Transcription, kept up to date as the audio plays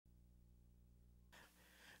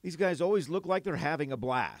These guys always look like they're having a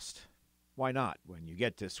blast. Why not, when you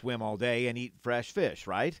get to swim all day and eat fresh fish,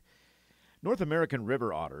 right? North American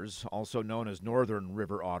river otters, also known as Northern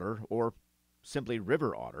River Otter or simply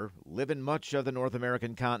river otter, live in much of the North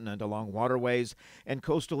American continent along waterways and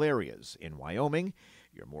coastal areas. In Wyoming,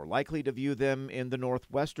 you're more likely to view them in the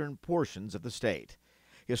northwestern portions of the state.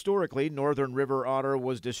 Historically, Northern River Otter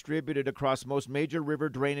was distributed across most major river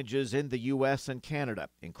drainages in the U.S. and Canada,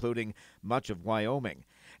 including much of Wyoming.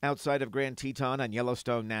 Outside of Grand Teton and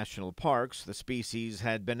Yellowstone national parks, the species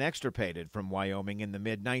had been extirpated from Wyoming in the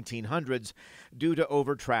mid-1900s due to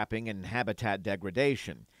overtrapping and habitat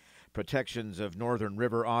degradation. Protections of Northern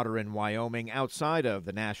River Otter in Wyoming outside of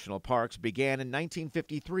the national parks began in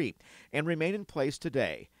 1953 and remain in place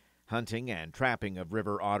today. Hunting and trapping of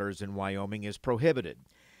river otters in Wyoming is prohibited.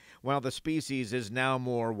 While the species is now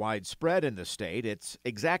more widespread in the state, its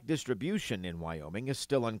exact distribution in Wyoming is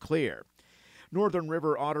still unclear. Northern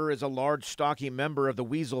River Otter is a large, stocky member of the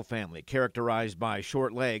weasel family, characterized by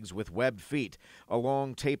short legs with webbed feet, a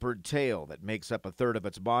long, tapered tail that makes up a third of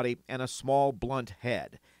its body, and a small, blunt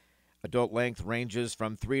head. Adult length ranges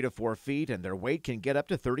from 3 to 4 feet, and their weight can get up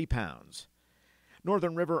to 30 pounds.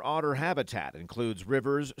 Northern River Otter habitat includes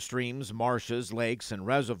rivers, streams, marshes, lakes, and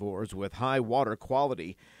reservoirs with high water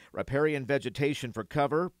quality, riparian vegetation for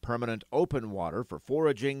cover, permanent open water for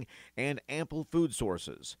foraging, and ample food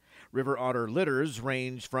sources. River otter litters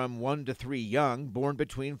range from 1 to 3 young, born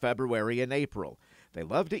between February and April. They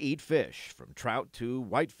love to eat fish, from trout to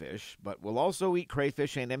whitefish, but will also eat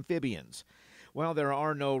crayfish and amphibians. While there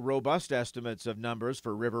are no robust estimates of numbers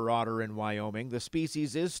for river otter in Wyoming, the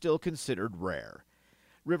species is still considered rare.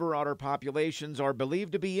 River otter populations are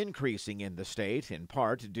believed to be increasing in the state, in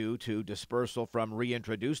part due to dispersal from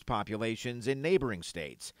reintroduced populations in neighboring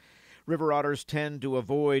states. River otters tend to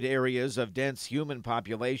avoid areas of dense human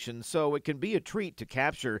populations, so it can be a treat to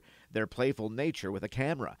capture their playful nature with a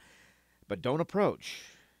camera. But don't approach.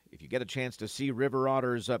 If you get a chance to see river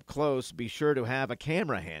otters up close, be sure to have a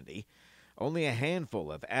camera handy. Only a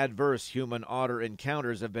handful of adverse human-otter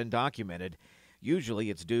encounters have been documented. Usually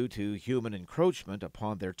it's due to human encroachment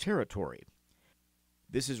upon their territory.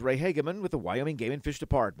 This is Ray Hageman with the Wyoming Game and Fish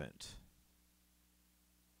Department.